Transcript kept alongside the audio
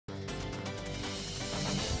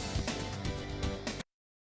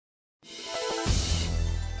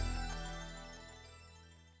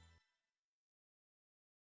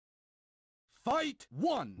Fight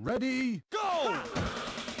 1. Ready, go!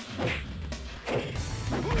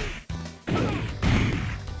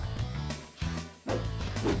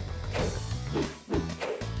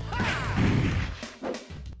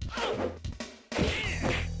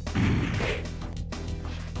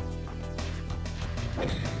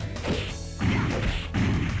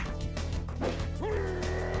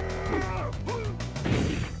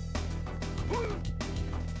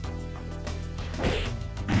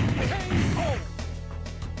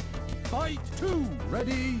 Fight 2,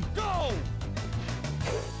 ready, go!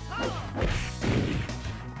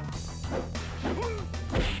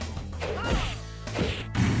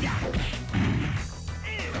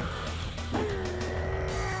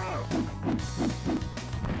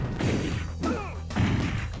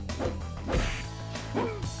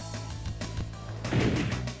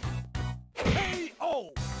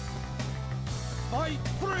 KO! Fight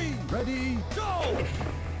 3, ready, go!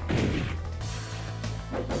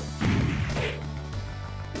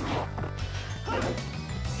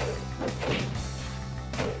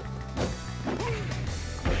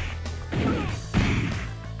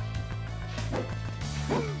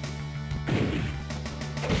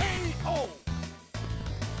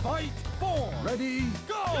 Fight 4, ready,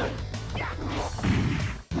 go!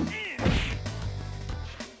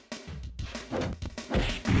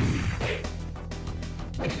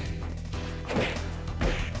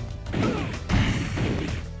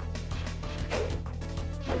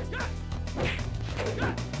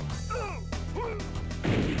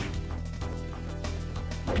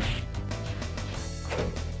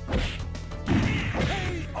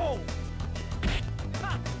 KO!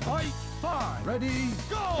 Fight 5, ready,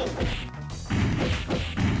 go!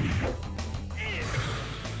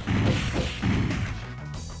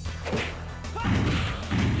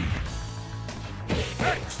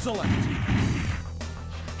 Excellent!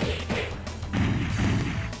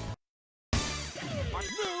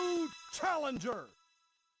 New challenger!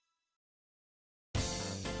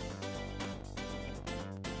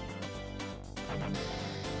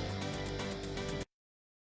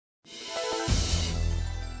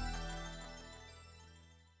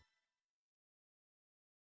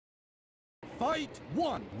 Fight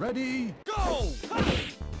 1, ready, go!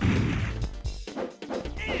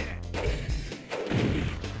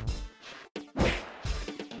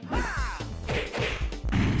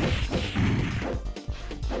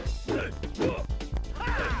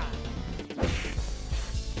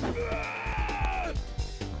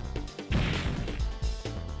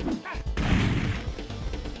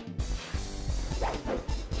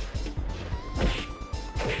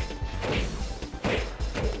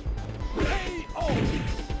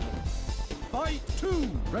 Fight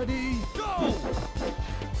 2, ready, go!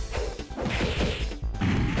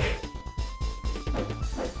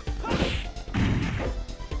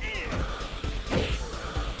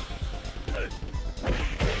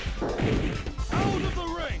 Out of the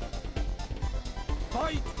ring!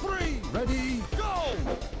 Fight 3, ready, go!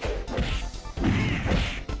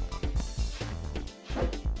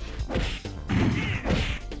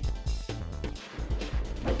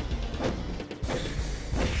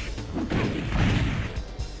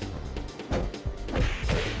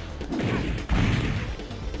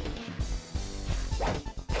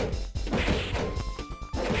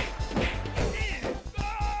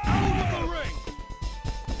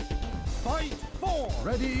 Fight 4,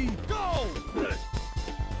 ready, go!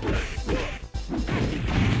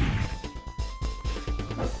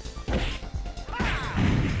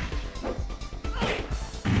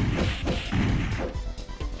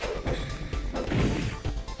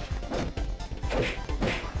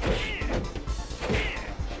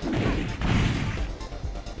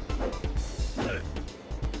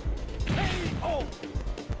 KO!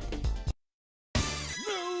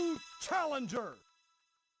 New challenger!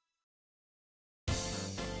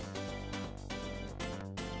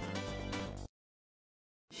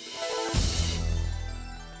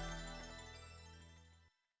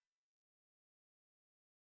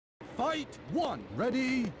 Fight 1,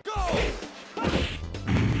 ready, go!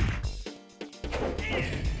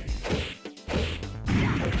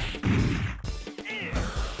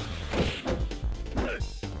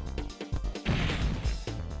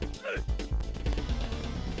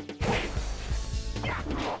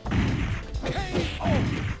 KO!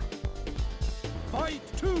 Fight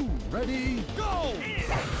 2, ready, go!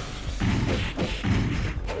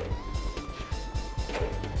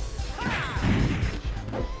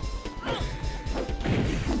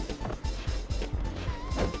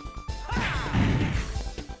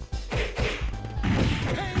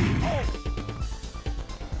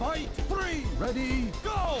 Fight 3, ready,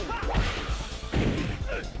 go!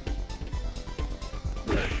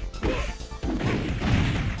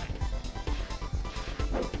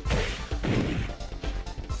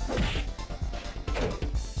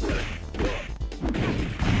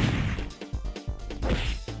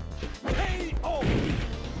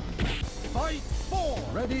 4,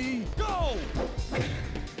 ready, go!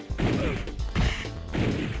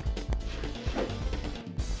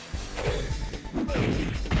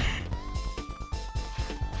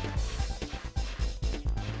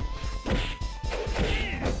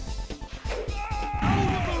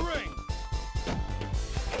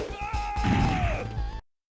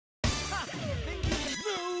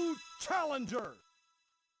 Challenger!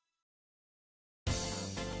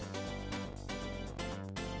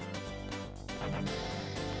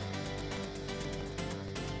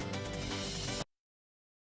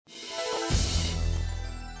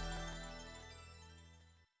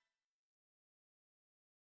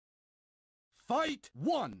 Fight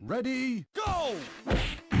 1, ready, go!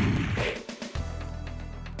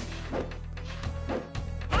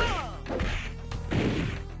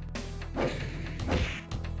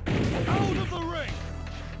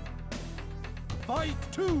 Fight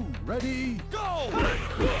 2, ready, go!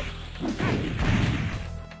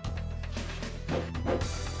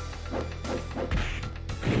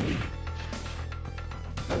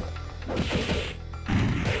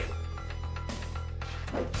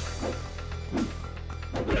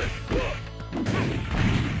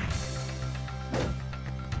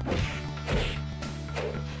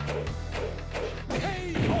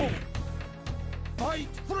 KO! Fight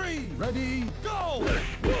 3, ready, go!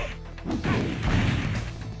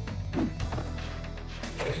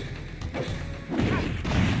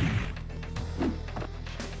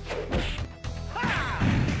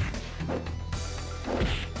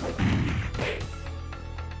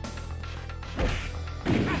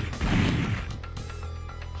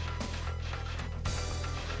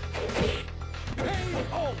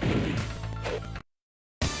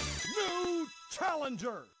 New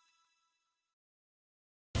challenger!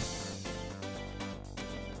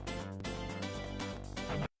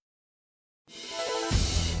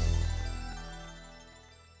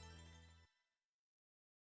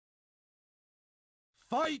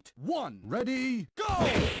 Fight 1, ready, go!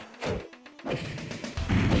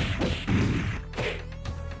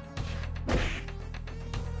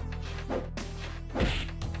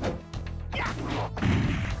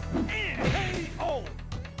 KO!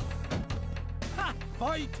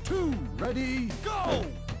 Fight 2, ready, go!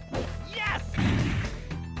 Yes!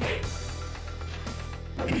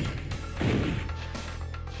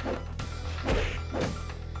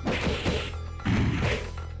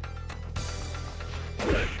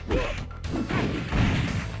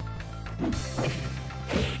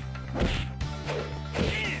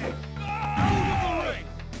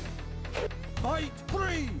 Fight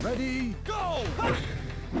 3, ready, go!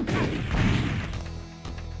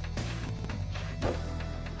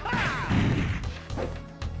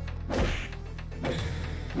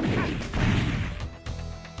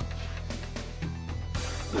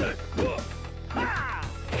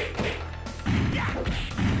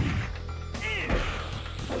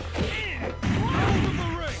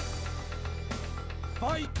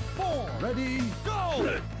 Fight 4, ready,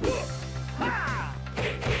 go!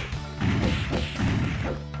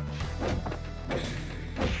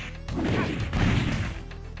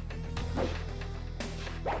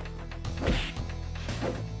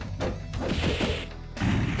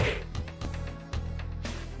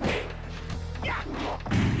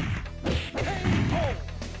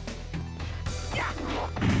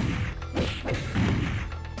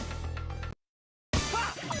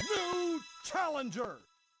 New challenger!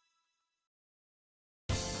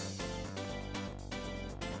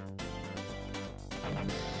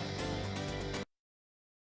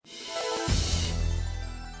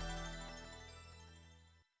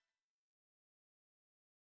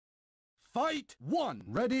 Fight 1,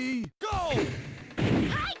 ready, go!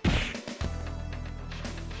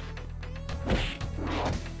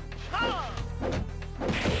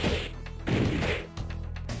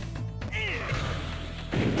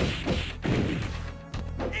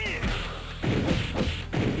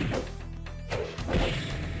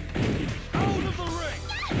 Out of the ring!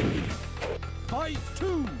 Fight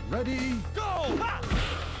 2, ready, go!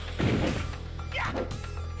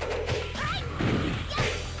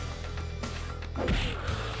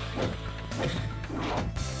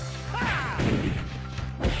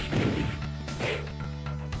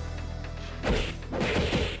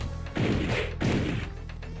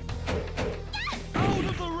 Out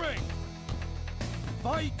of the ring!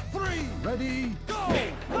 Fight 3, ready, go!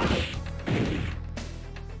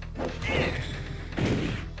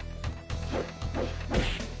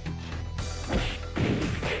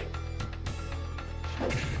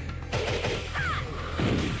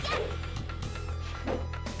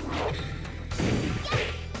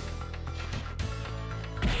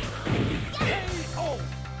 KO!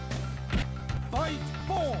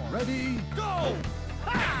 Ready, go!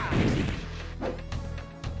 Ha!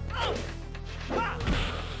 Ha!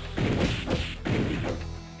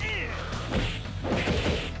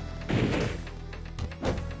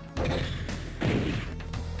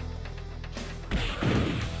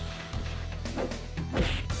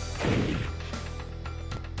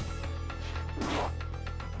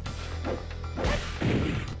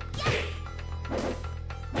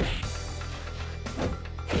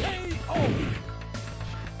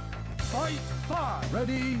 Fight 5.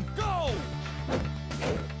 Ready, go!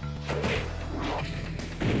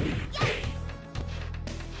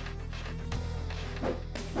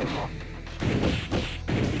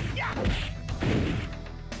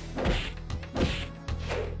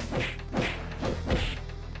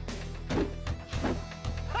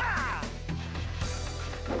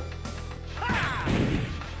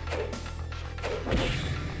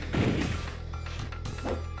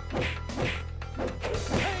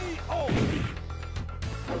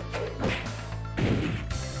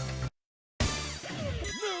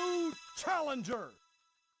 Challenger!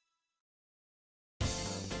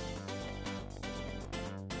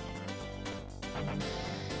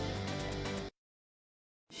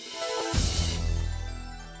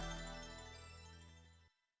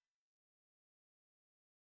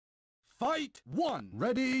 Fight 1.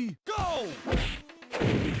 Ready, go!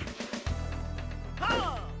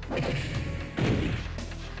 Ha!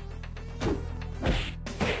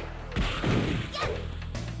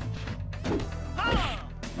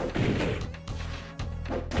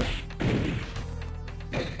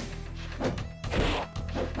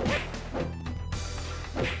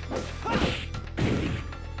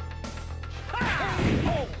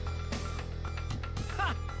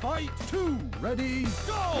 Fight 2. Ready,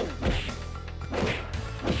 go!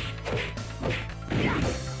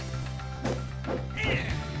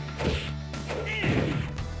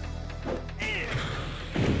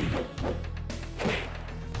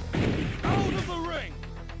 Out of the ring!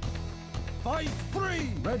 Fight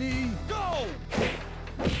 3. Ready, go!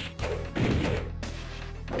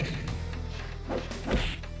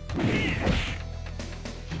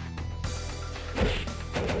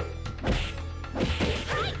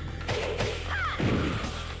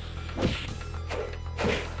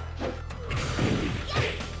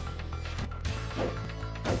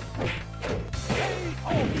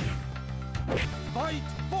 Fight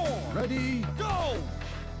 4. Ready, go!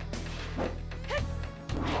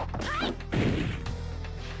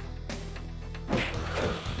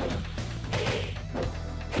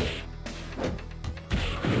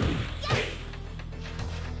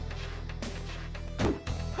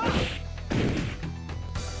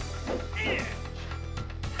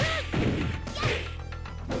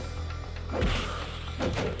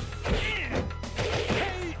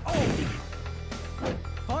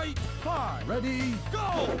 Fight 5. Ready,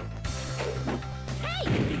 go!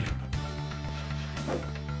 Hey!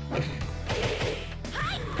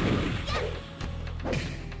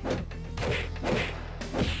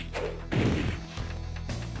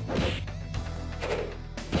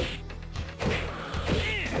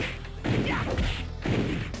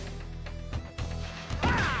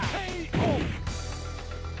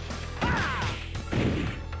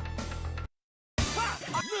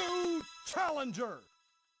 New challenger!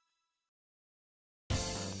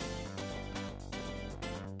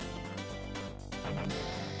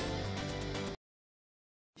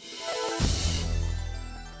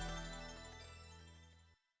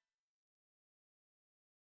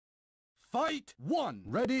 Fight 1.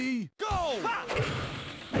 Ready, go! Ha!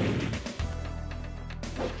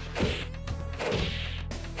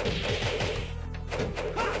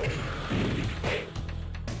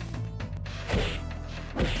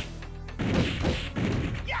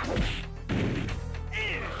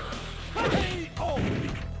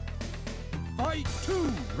 Fight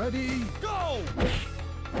 2. Ready, go!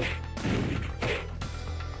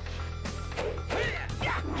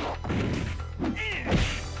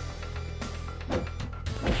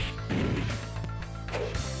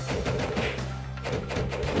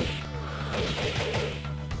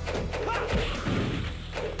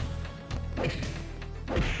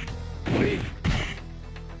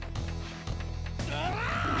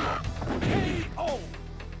 KO!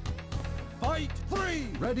 Fight 3.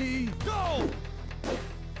 Ready, go!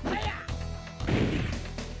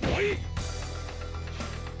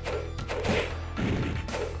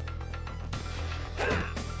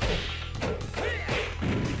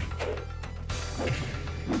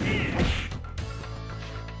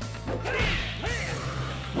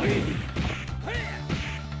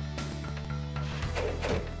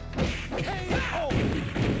 KO!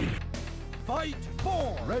 Fight 4.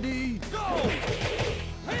 4, ready, go!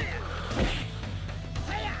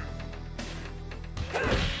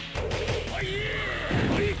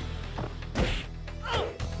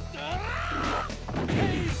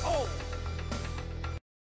 KO!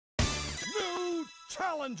 New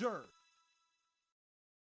challenger!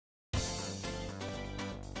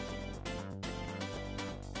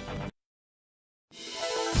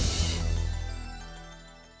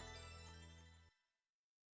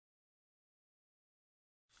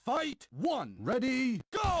 Fight 1, ready,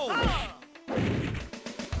 go! Ah!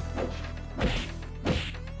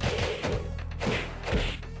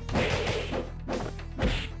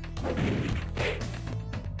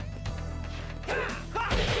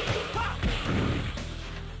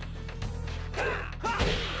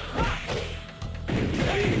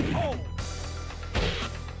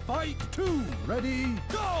 Fight 2, ready,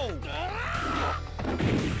 go!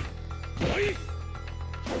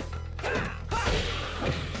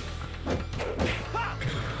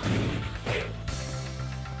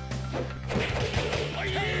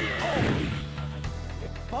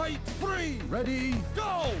 Fight 3, ready,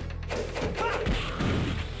 go!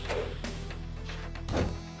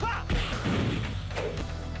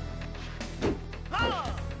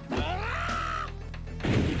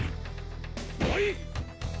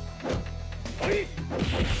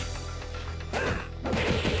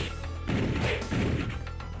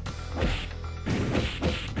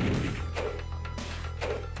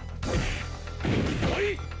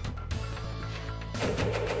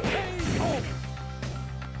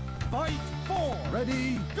 Fight 4,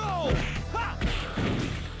 ready, go! Ha!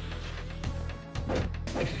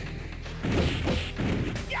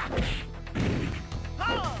 Yeah!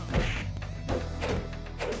 Ha!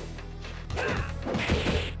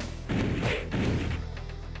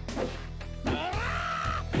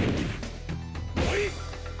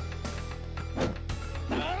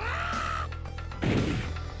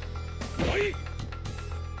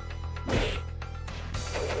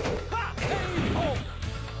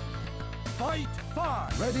 Fight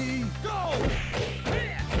 5, ready, go!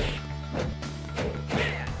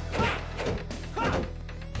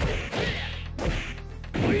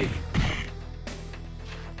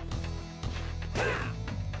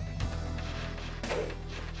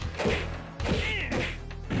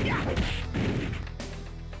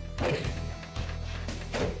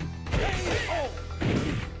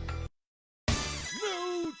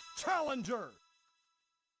 New challenger!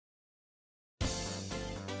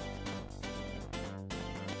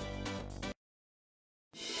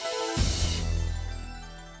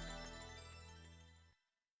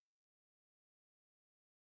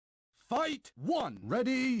 Fight 1,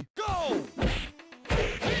 ready, go!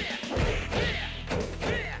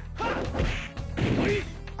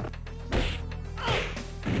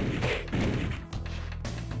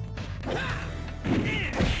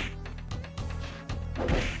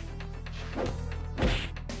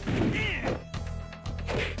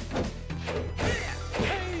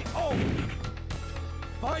 KO!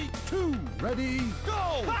 Fight 2, ready,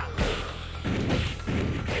 go!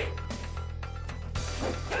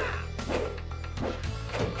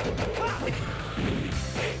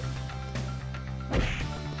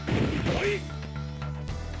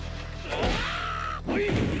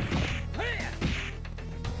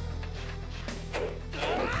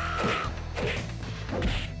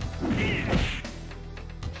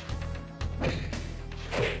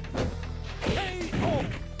 KO!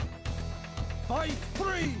 Fight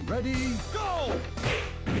 3, ready, go!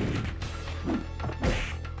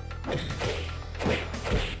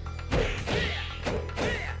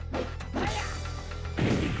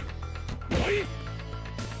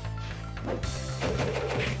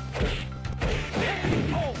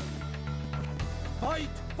 KO! Fight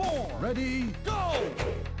 4, ready, go!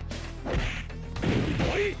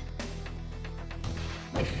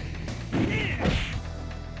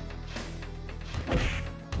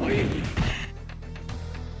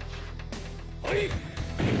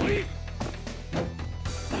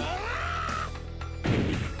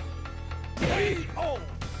 KO!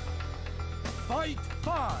 Fight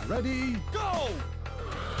 5, ready, go!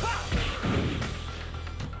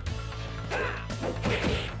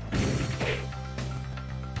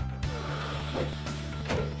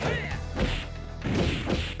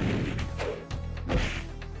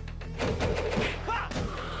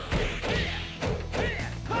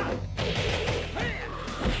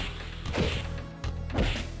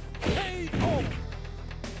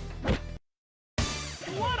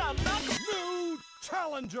 What a knockout! New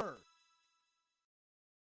challenger!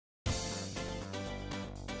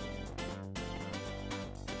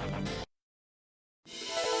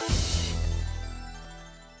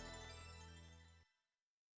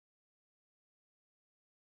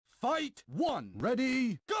 Fight 1.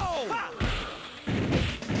 Ready, go! Ha!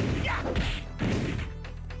 Yeah!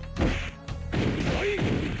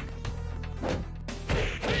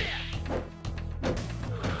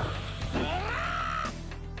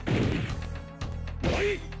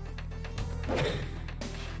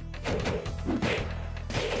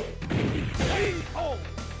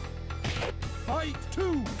 Fight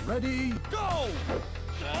 2. Ready, go!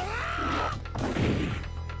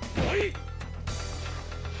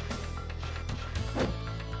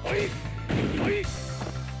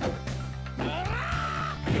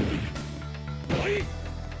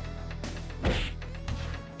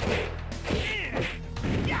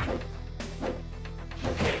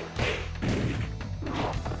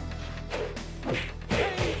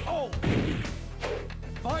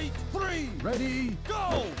 Fight 3. Ready,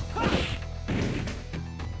 go! Ha!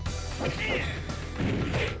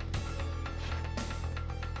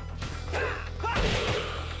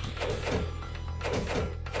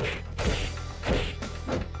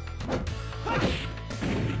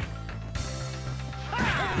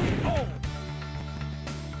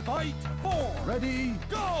 Fight 4. Ready,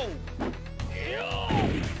 go!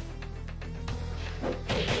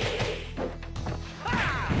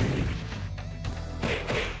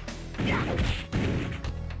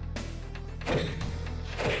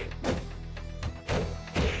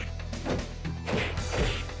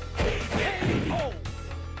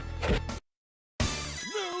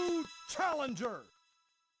 New challenger!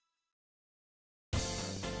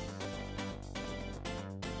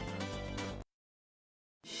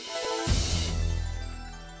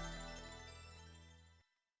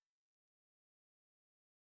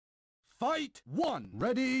 Fight 1.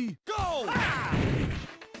 Ready, go! Ha!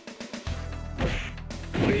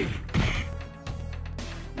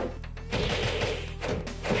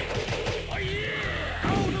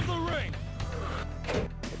 Out of the ring!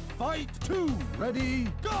 Fight 2. Ready,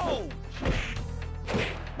 go!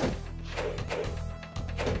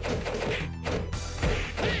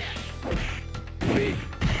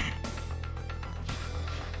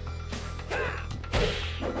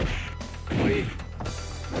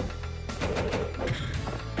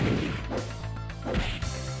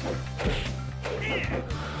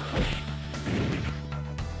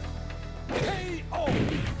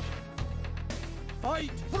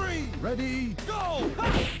 Fight 3. Ready, go!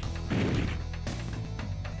 Ha!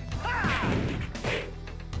 Ha!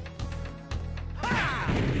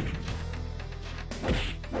 Ha!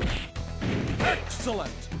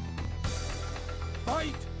 Excellent!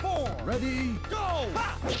 Fight 4. Ready, go!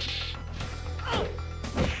 Ha! Oh!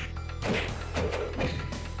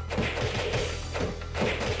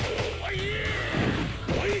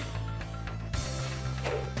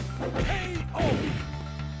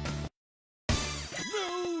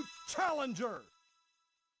 Challenger!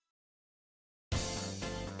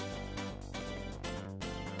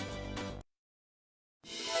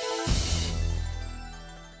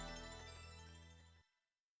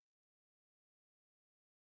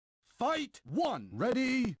 Fight 1.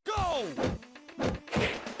 Ready, go!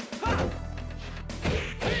 Ha!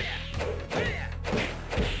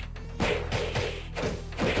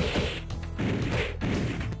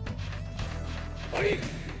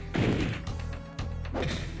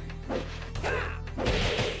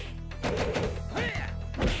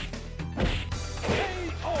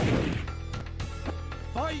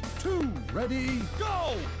 Fight 2. Ready,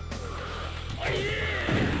 go!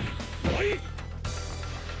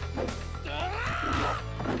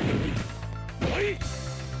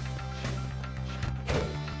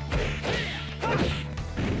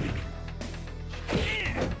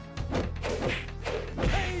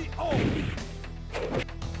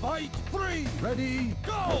 Fight 3. Ready,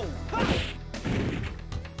 go!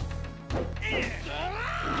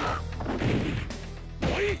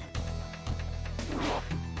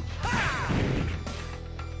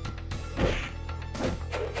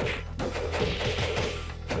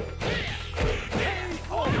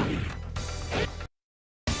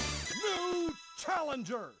 New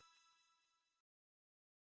challenger!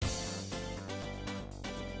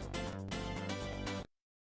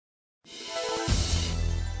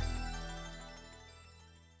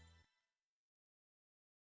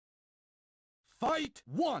 Fight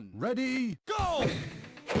 1. Ready, go!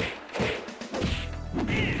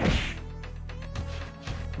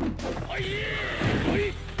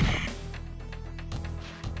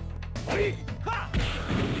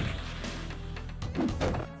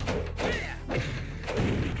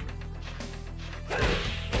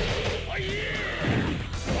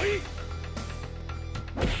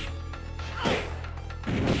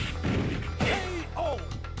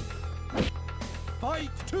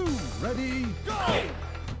 Fight 2. Ready, go!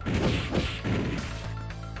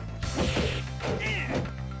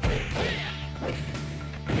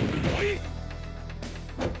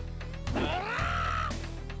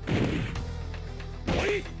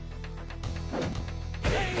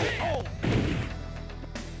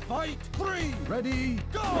 Fight 3! Ready,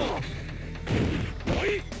 go!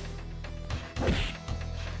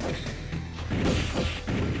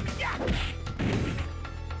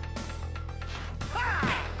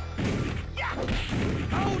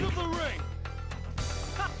 Out of the ring!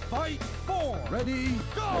 Fight 4! Ready,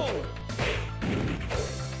 go!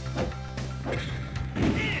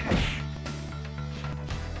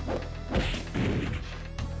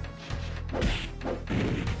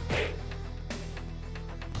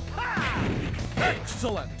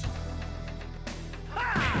 Excellent!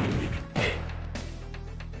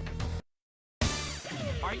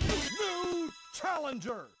 Are you new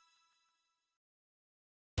challenger?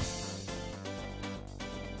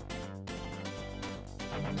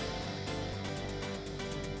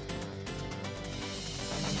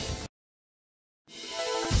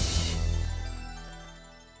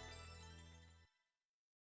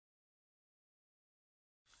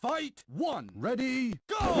 Fight 1! Ready,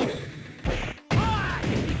 go!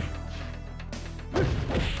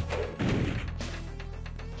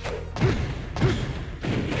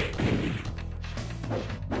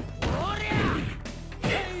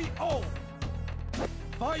 KO!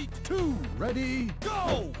 Fight 2! Ready,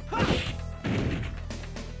 go!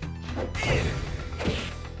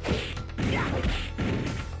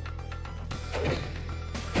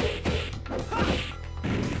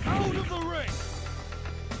 Out of the ring!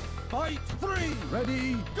 Fight 3!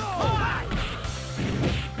 Ready, go!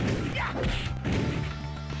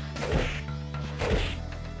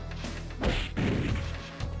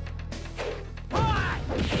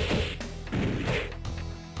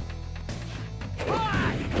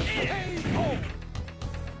 KO!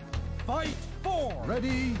 Fight 4!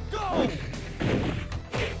 Ready, go!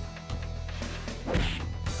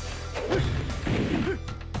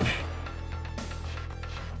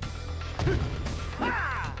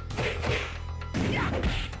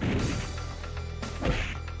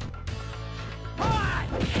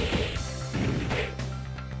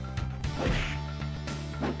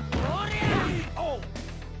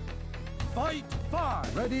 Fight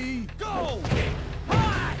 5! Ready, go!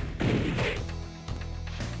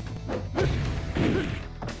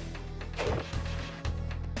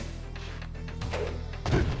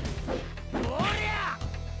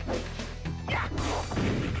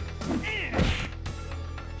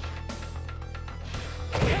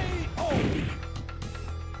 KO!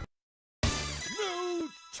 New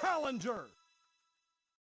challenger!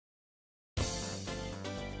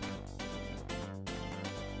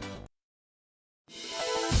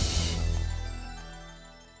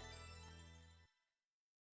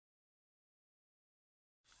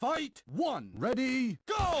 Fight 1! Ready,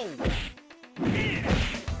 go!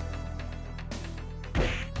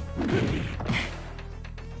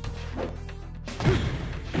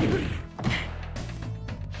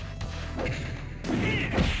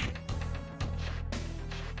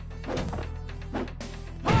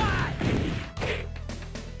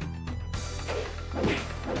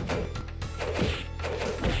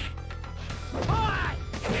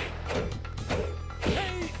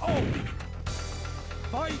 KO!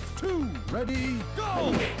 Fight 2! Ready,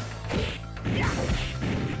 go!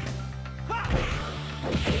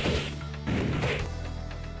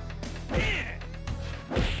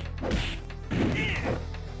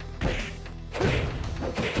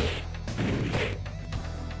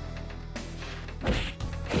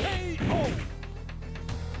 KO!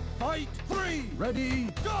 Fight 3! Ready,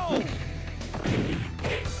 go!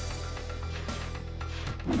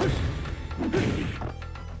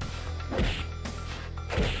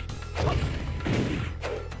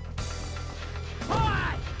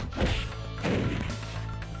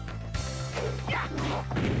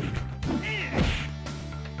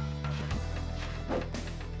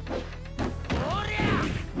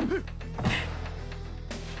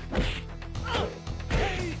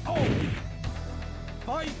 KO!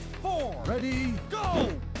 Fight 4! Ready, go!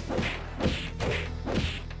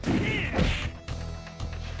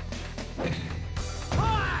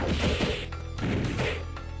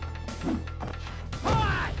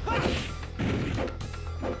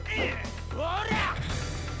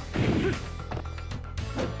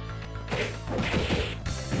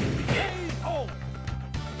 KO!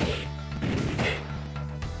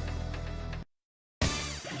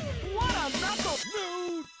 What a knuckle!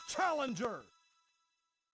 New challenger!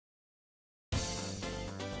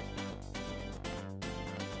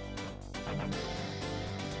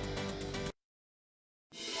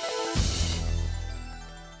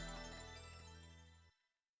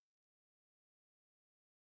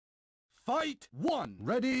 Fight 1.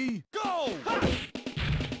 Ready, go! Ha!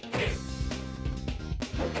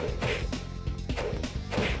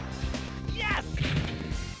 Yes!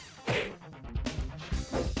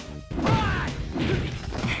 Fight!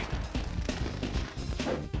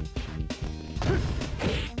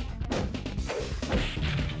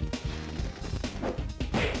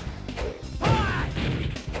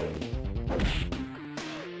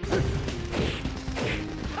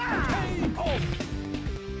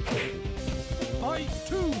 Fight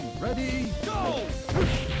 2, ready, go!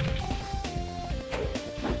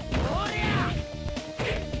 Oh yeah!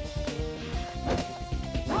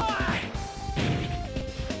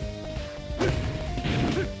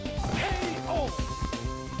 KO!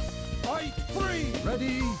 Fight 3,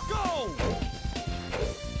 ready, go!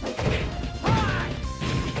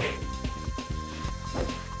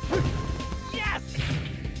 Yes!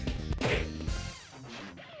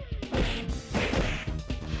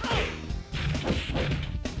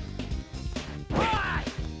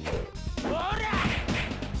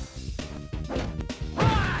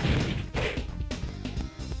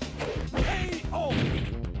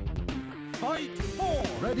 Fight 4,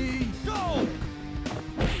 ready, go!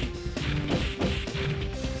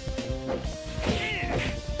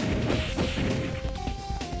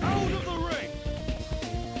 Out of the ring!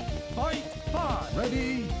 Fight 5,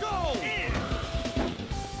 ready, go!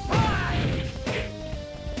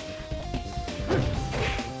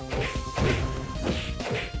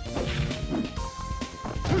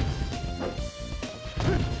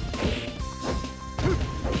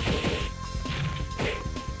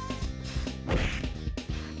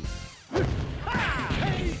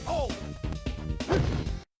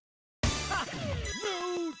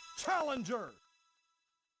 New challenger!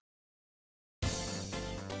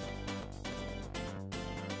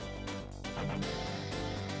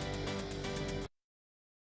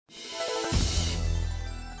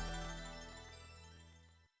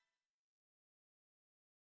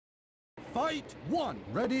 Fight 1,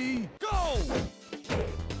 ready, go!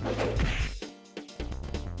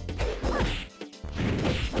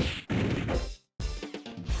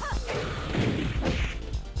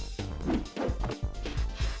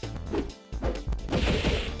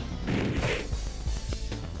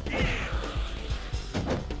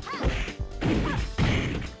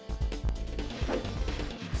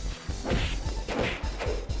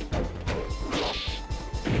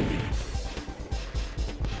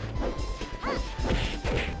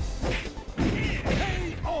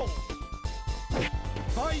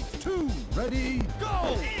 Fight 2, ready,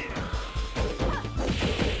 go!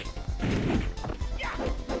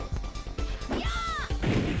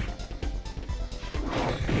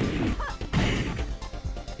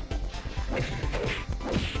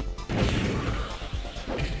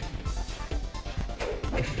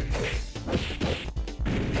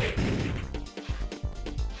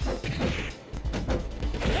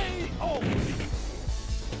 KO!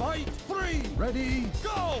 Fight 3, ready,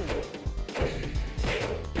 go!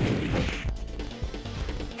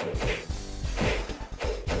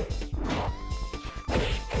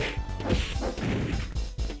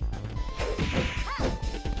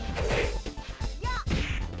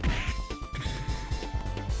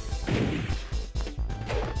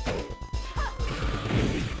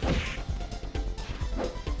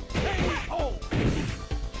 KO!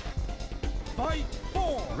 Fight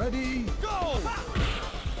 4, ready, go!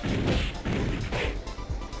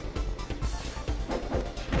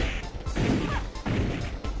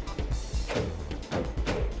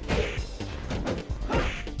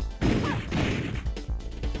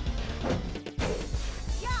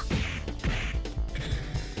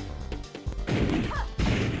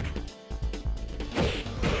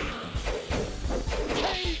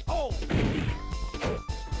 KO!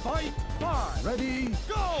 Fight 5, ready,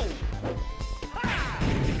 go!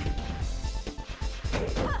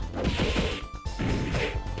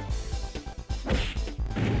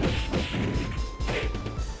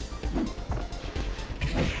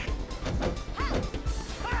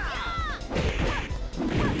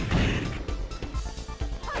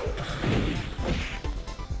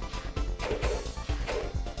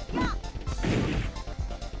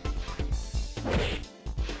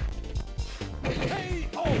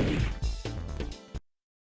 KO!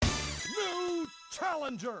 New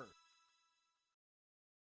challenger!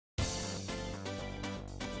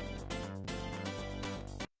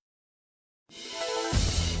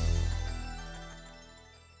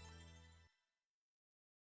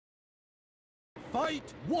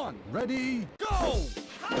 Fight 1, ready, go!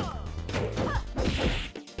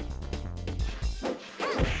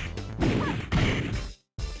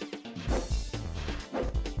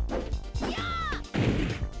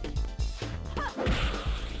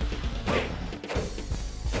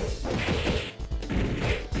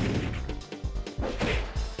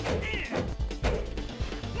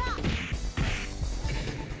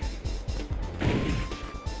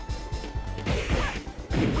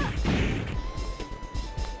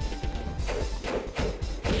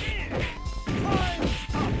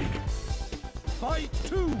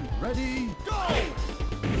 ready, go!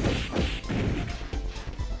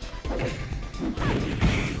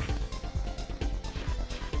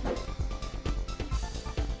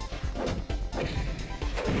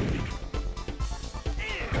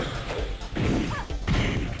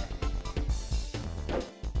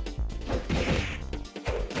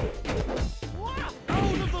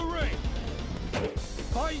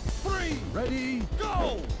 Ready,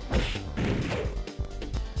 go!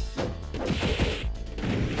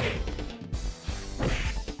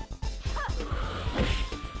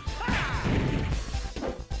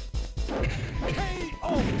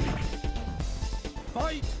 KO!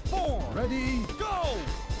 Fight 4! Ready, go!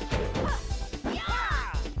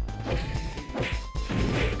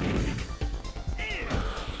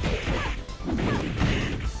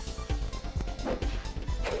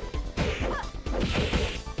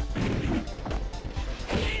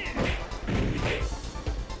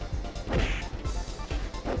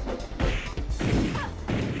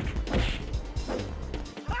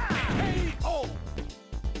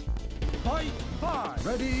 Fight 5!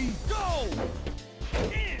 Ready, go!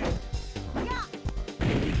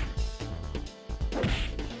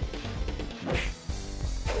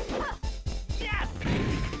 Yes!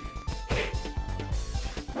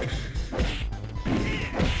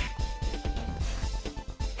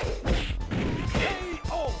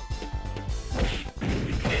 KO!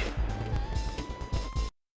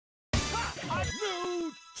 A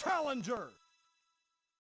new challenger!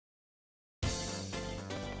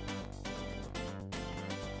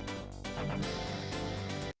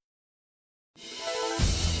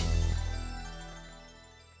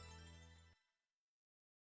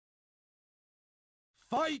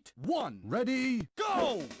 Fight 1! Ready,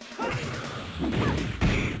 go!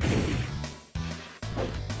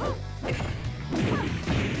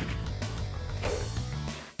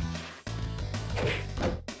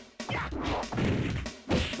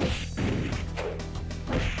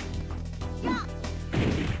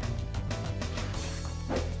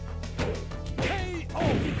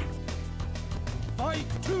 KO! Fight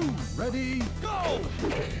 2! Ready, go!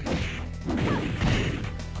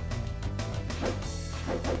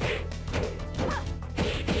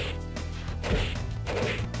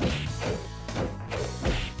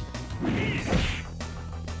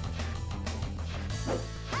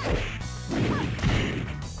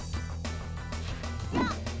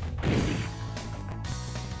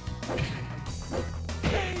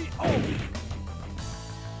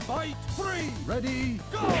 Fight 3! Ready,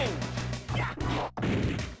 go!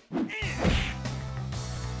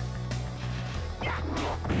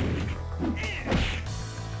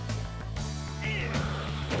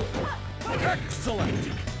 Excellent!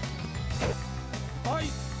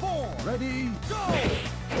 Fight 4! Ready, go!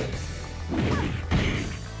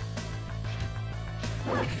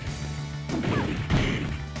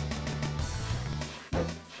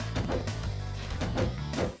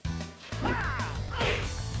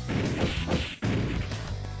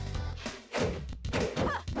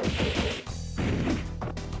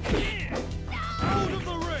 Out of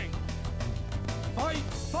the ring! Fight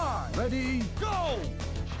 5! Ready, go!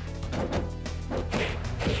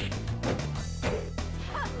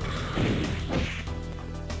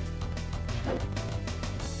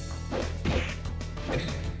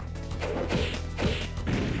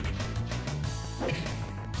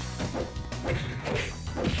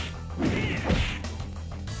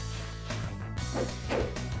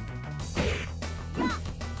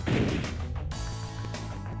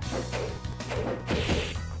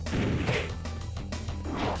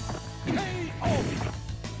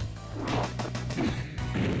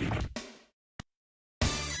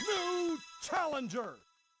 New challenger!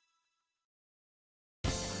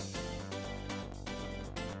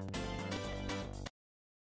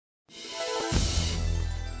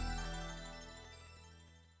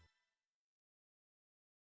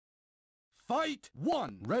 Fight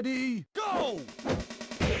 1! Ready, go!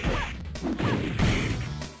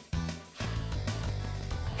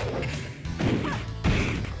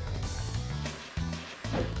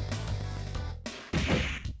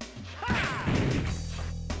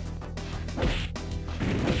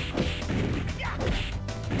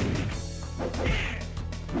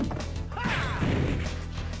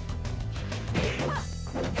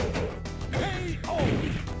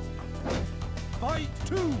 Fight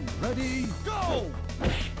 2! Ready, go!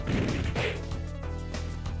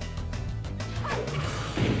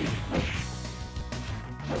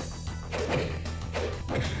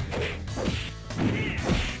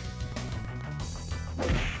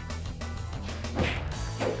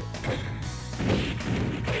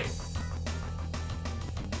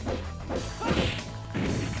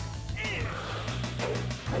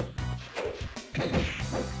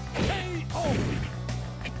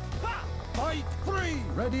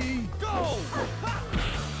 Ready, go!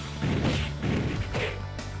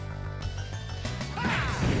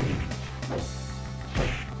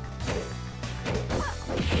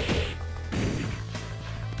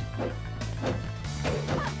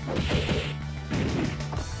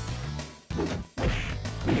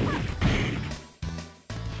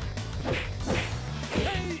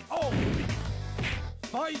 KO!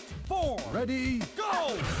 Fight 4! Ready,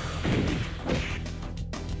 go!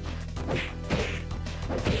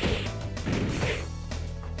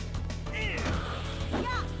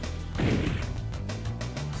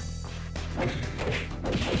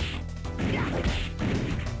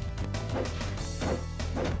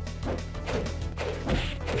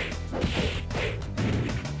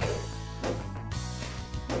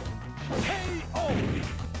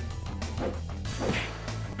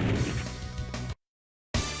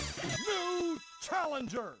 New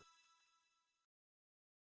challenger!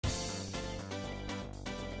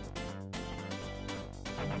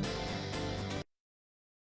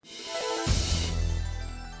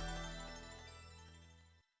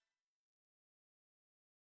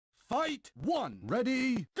 Fight 1!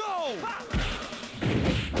 Ready, go!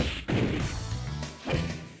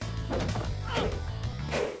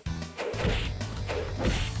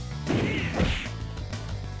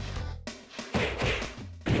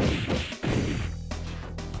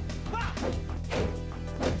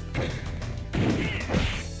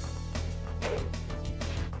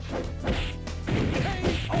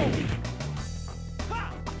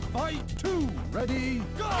 Fight 2! Ready,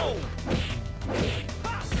 go!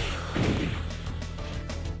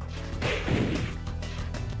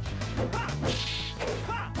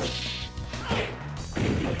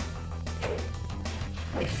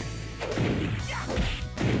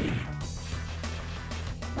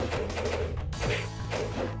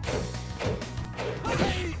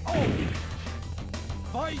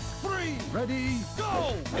 Fight 3! Ready,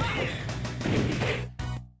 go!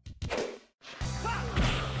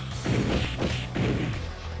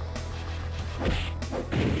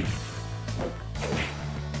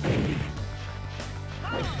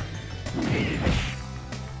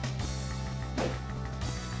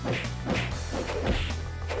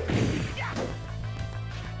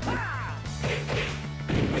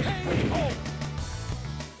 KO!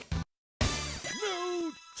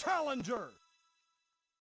 New challenger!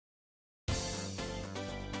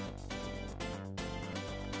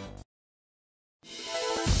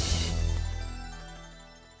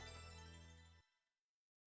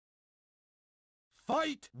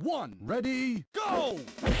 Fight 1! Ready, go!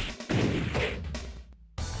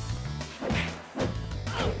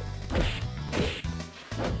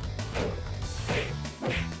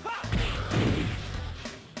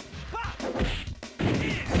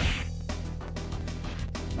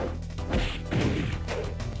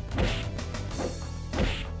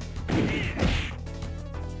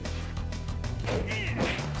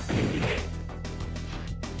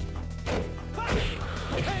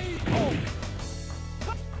 KO!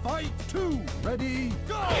 Fight 2! Ready,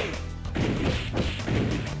 go!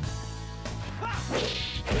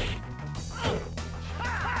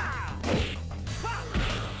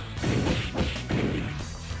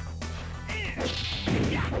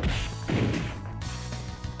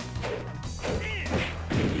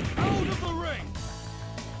 Out of the ring!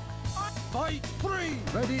 Fight 3!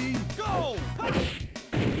 Ready, go! KO!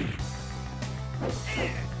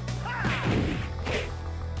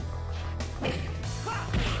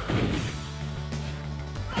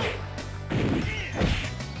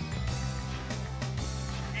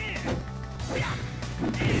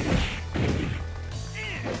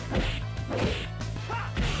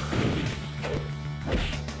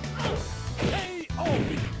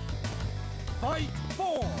 Fight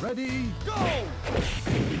 4! Ready, go!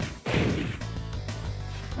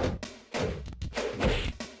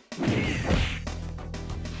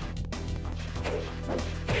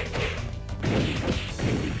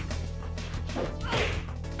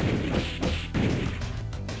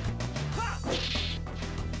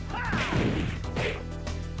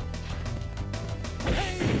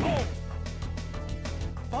 KO!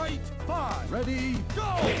 Fight 5! Ready, go!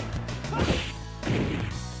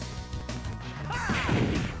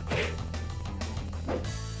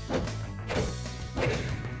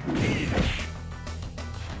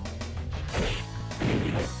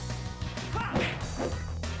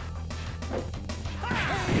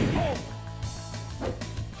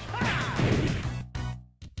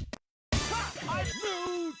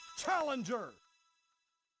 New challenger!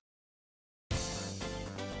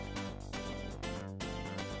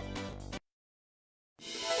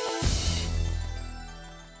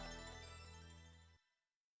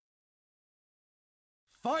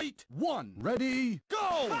 Fight 1. Ready,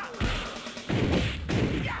 go!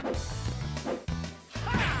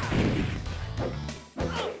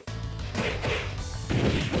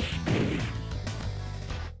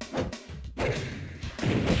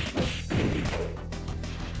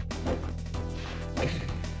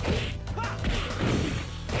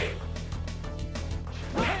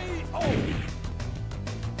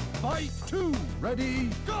 Fight 2, ready,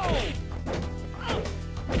 go!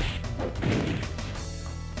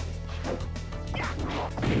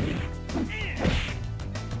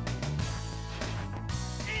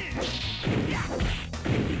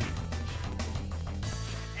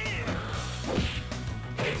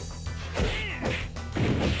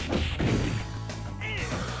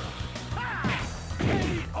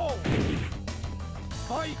 KO!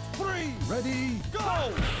 Fight 3, ready,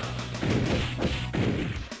 go!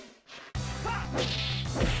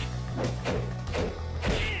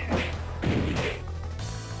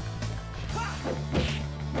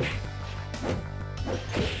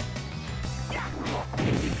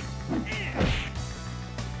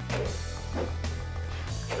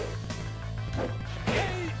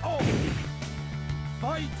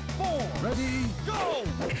 Fight 4, ready, go!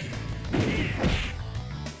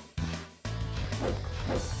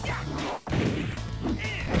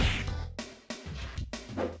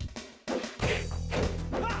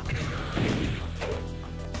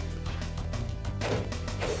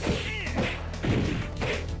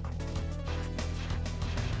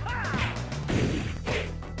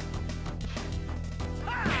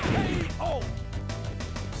 KO!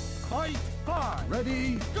 Fight 5,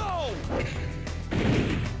 ready, go!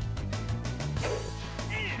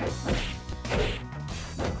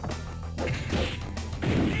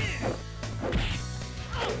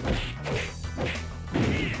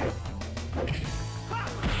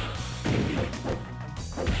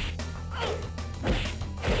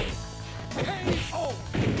 KO!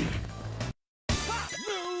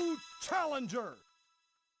 New challenger!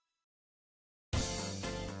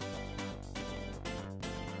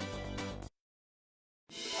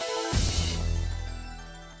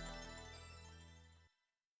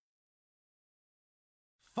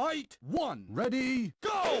 Fight 1, ready, go!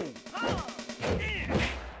 KO!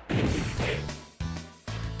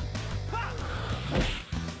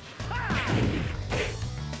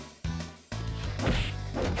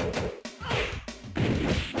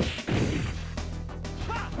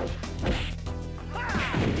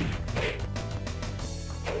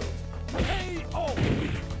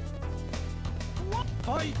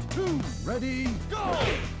 Fight 2, ready, go!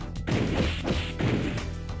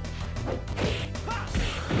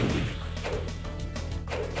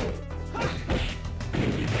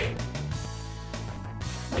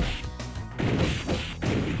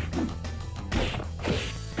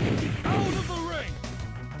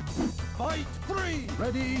 Fight 3,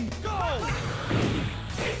 ready, go!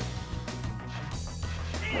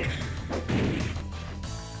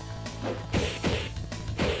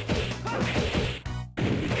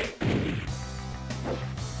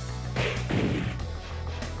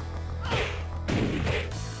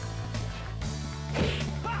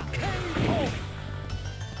 KO!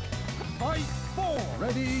 Fight 4,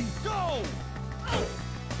 ready, go!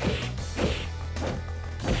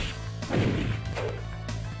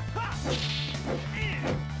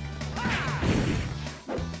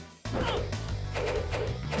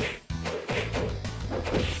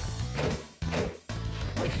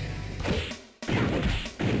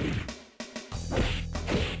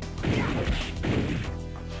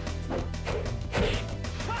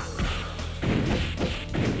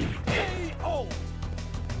 KO!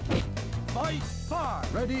 Fight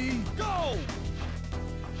 5, ready, go!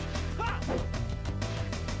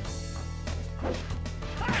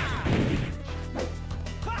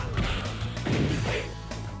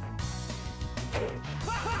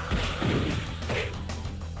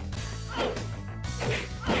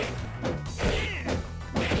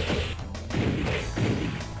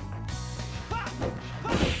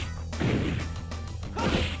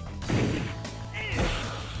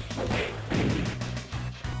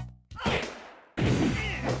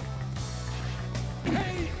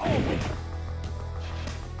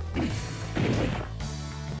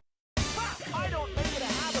 I don't make it a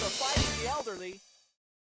habit of fighting the elderly.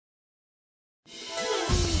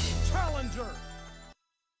 New challenger!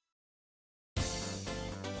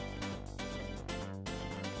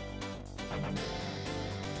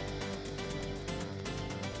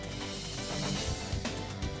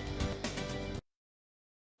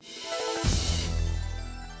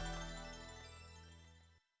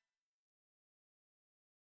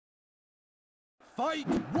 Fight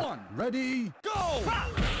 1. Ready, go!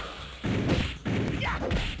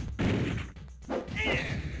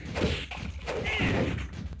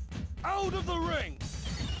 Out of the ring!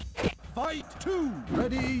 Fight 2.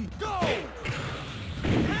 Ready, go!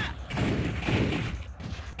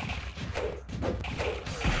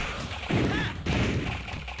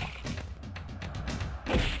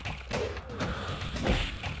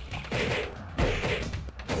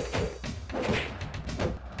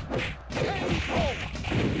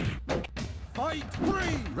 Fight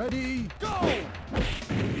 3! Ready, go!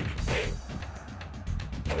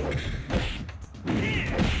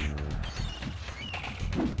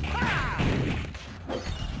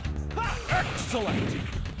 Excellent!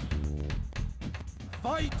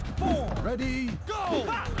 Fight 4! Ready, go!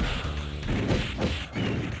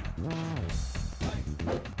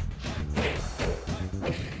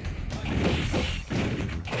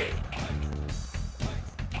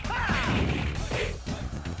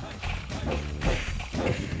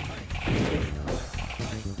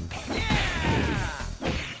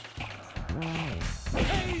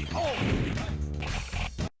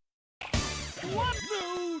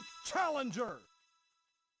 New challenger!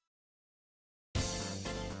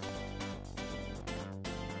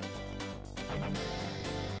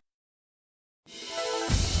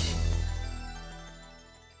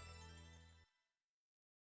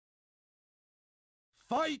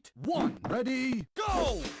 Fight 1. Ready,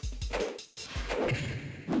 go!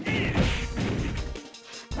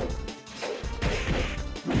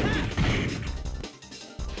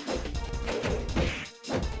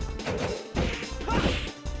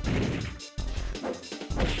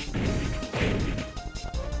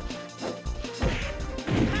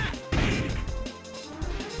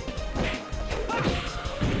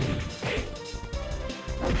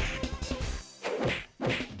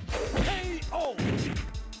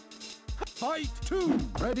 Fight 2,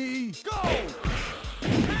 ready, go!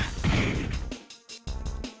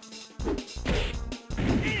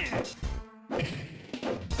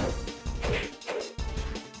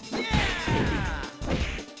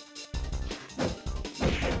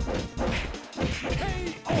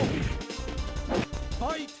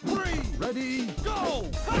 Fight 3, ready, go!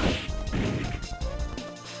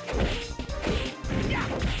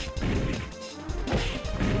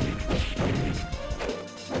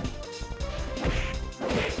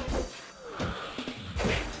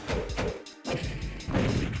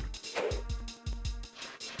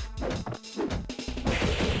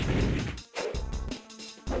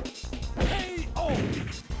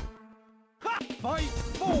 Fight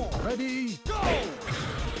 4, ready, go!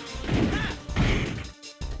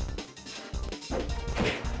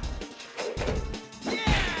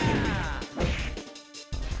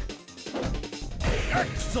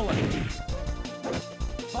 Excellent!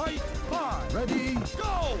 Fight 5, ready,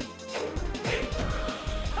 go!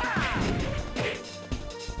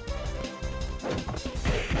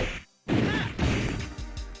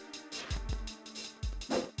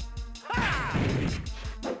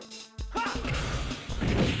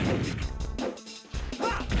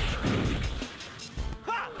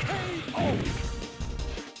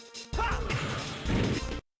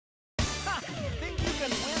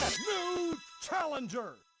 New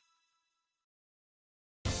challenger!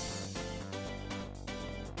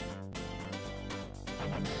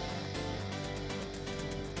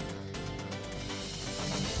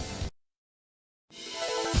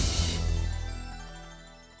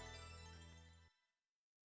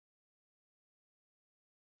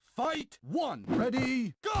 Fight 1,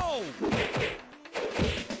 ready, go!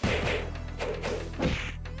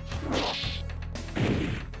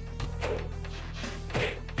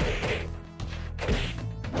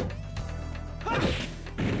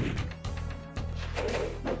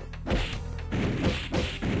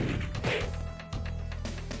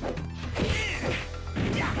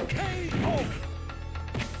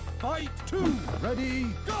 Fight 2,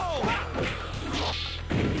 ready, go!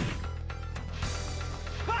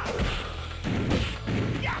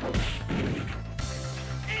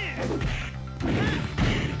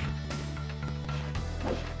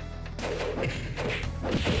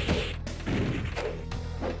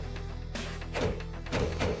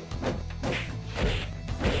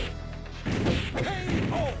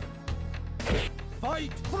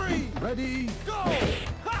 Fight 3, ready, go!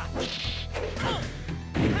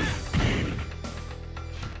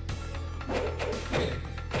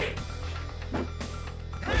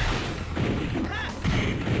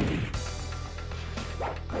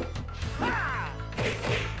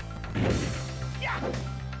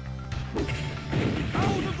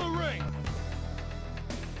 Out of the ring!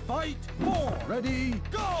 Fight 4, ready,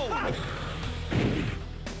 go!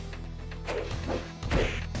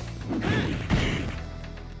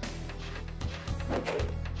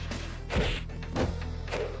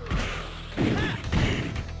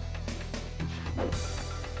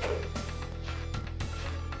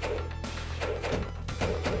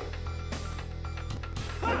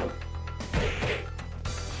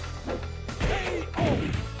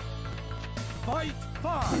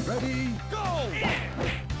 Go!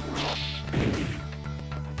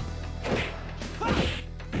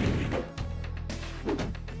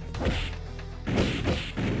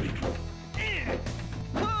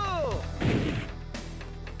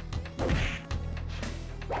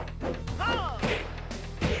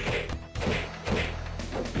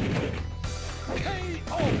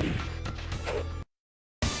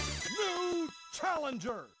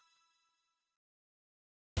 Challenger!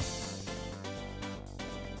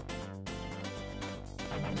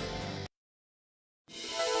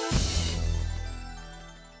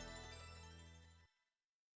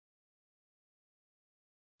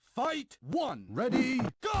 Fight 1. Ready,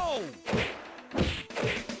 go!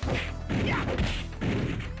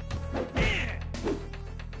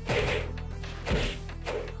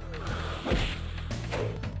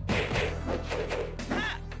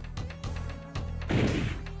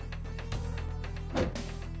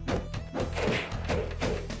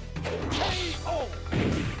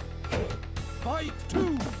 Fight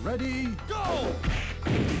 2, ready, go!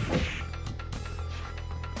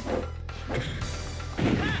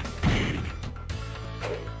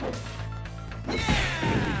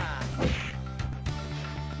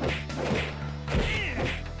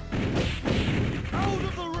 Out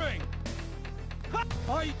of the ring!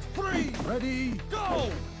 Fight 3, ready, go!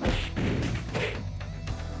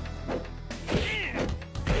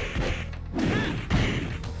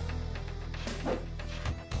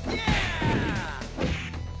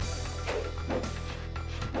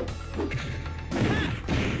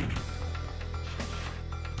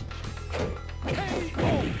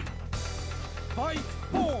 Fight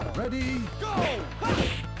 4, ready, go!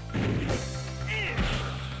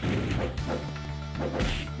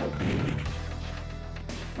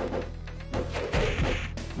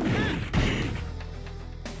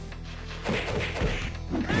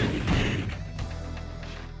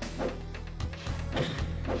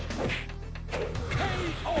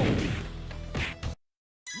 KO!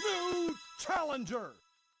 New challenger!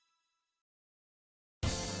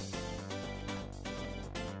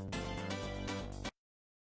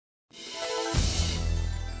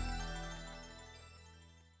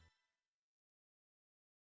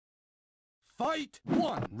 Fight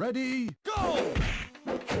 1, ready, go!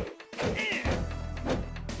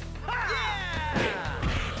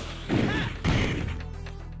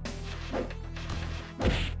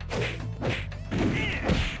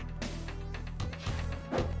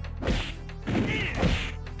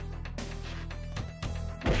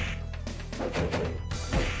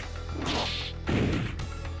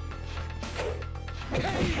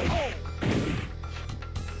 KO!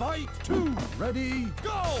 Fight 2, ready,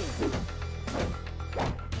 go!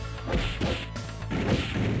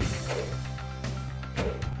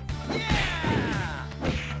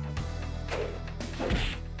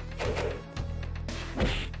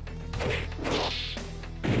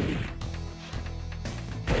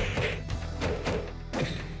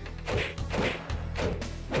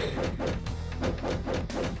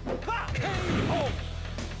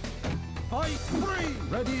 Fight 3,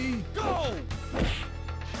 ready, go!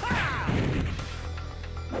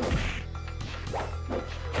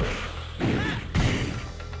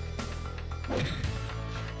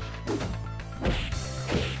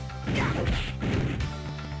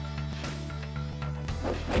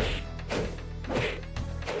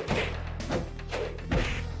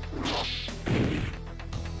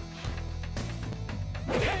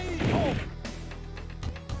 KO!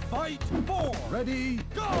 Fight 4, ready,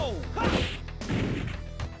 go!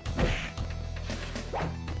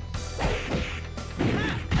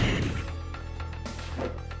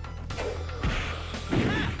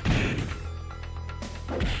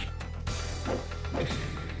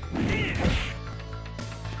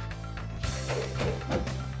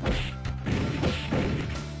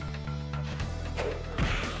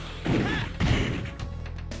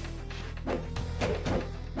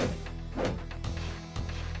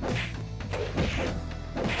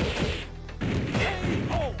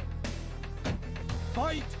 KO!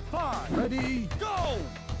 Fight 5, ready, go!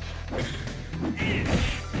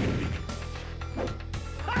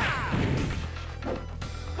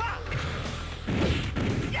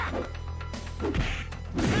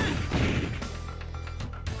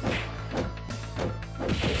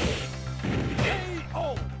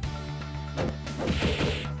 KO!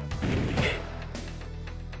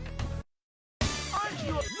 I'm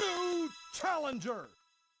your new challenger!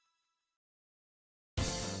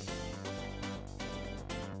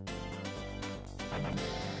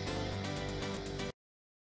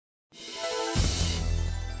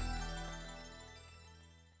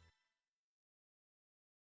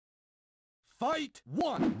 Fight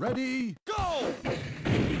 1. Ready, go!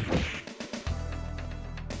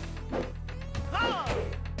 Ha!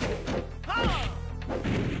 Ha!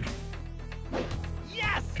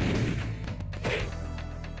 Yes!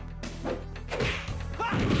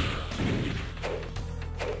 Ha!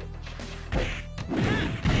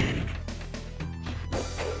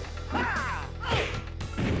 Ha!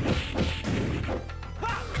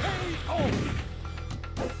 Ha! KO!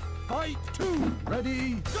 Fight 2.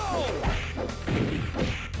 Ready, go!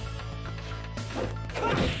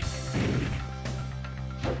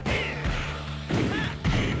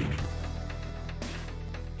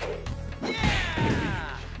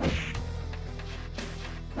 Yeah!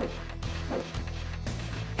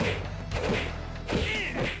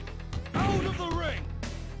 Out of the ring!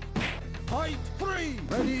 Fight 3.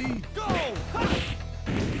 Ready, go! Ha!